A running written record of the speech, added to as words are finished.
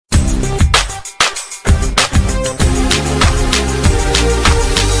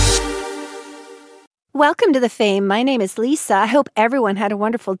Welcome to the Fame. My name is Lisa. I hope everyone had a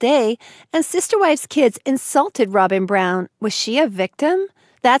wonderful day. And Sister Wives' kids insulted Robyn Brown. Was she a victim?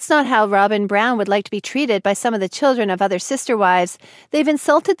 That's not how Robyn Brown would like to be treated by some of the children of other sister wives. They've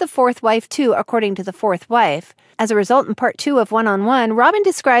insulted the fourth wife too, according to the fourth wife. As a result, in part 2 of One-on-One, Robyn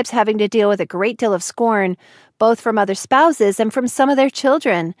describes having to deal with a great deal of scorn, both from other spouses and from some of their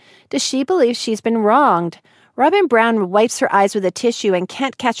children. Does she believe she's been wronged? Robyn Brown wipes her eyes with a tissue and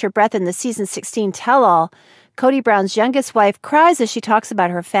can't catch her breath in the season 16 tell-all. Cody Brown's youngest wife cries as she talks about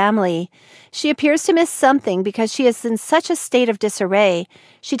her family. She appears to miss something because she is in such a state of disarray.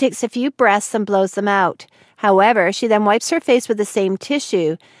 She takes a few breaths and blows them out. However, she then wipes her face with the same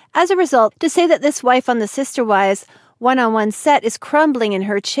tissue. As a result, to say that this wife on the Sister Wives One-on-One set is crumbling in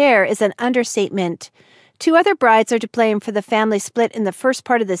her chair is an understatement. 2 other brides are to blame for the family split in the first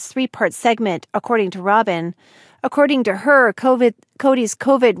part of this 3-part segment, according to Robyn. According to her, Cody's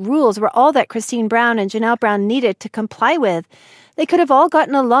COVID rules were all that Christine Brown and Janelle Brown needed to comply with. They could have all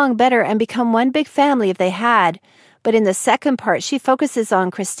gotten along better and become one big family if they had. But in the second part, she focuses on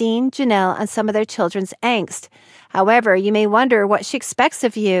Christine, Janelle, and some of their children's angst. However, you may wonder what she expects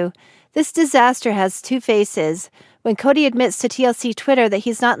of you. This disaster has 2 faces. When Cody admits to TLC Twitter that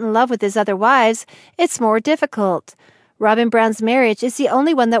he's not in love with his other wives, it's more difficult. Robyn Brown's marriage is the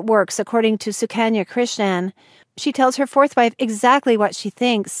only one that works, according to Sukanya Krishnan. She tells her fourth wife exactly what she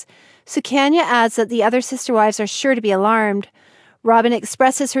thinks. Sukanya adds that the other sister wives are sure to be alarmed. Robyn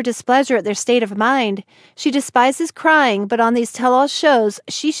expresses her displeasure at their state of mind. She despises crying, but on these tell-all shows,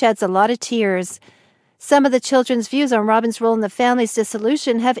 she sheds a lot of tears. Some of the children's views on Robyn's role in the family's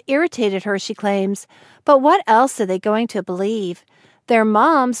dissolution have irritated her, she claims. But what else are they going to believe? Their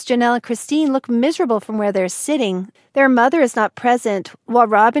moms, Janelle and Christine, look miserable from where they're sitting. Their mother is not present, while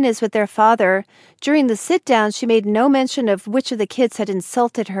Robyn is with their father. During the sit-down, she made no mention of which of the kids had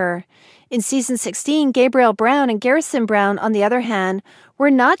insulted her. In season 16, Gabrielle Brown and Garrison Brown, on the other hand,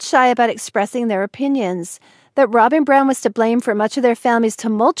 were not shy about expressing their opinions. That Robyn Brown was to blame for much of their family's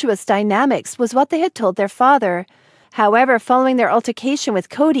tumultuous dynamics was what they had told their father. However, following their altercation with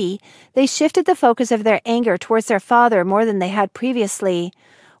Cody, they shifted the focus of their anger towards their father more than they had previously.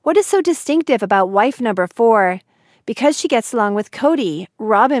 What is so distinctive about wife number 4? Because she gets along with Cody,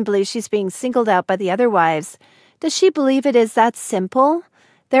 Robyn believes she's being singled out by the other wives. Does she believe it is that simple?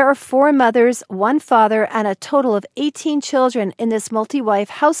 There are 4 mothers, 1 father, and a total of 18 children in this multi-wife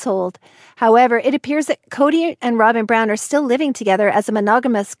household. However, it appears that Cody and Robyn Brown are still living together as a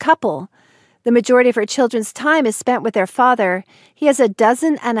monogamous couple. The majority of her children's time is spent with their father. He has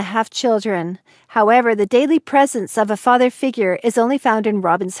 12.5 children. However, the daily presence of a father figure is only found in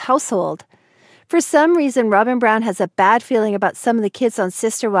Robyn's household. For some reason, Robyn Brown has a bad feeling about some of the kids on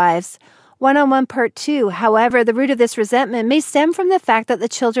Sister Wives One-on-One Part 2. However, the root of this resentment may stem from the fact that the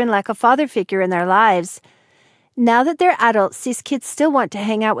children lack a father figure in their lives. Now that they're adults, these kids still want to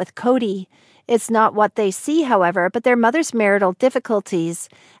hang out with Cody. It's not what they see, however, but their mother's marital difficulties.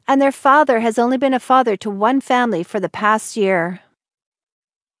 And their father has only been a father to 1 family for the past year.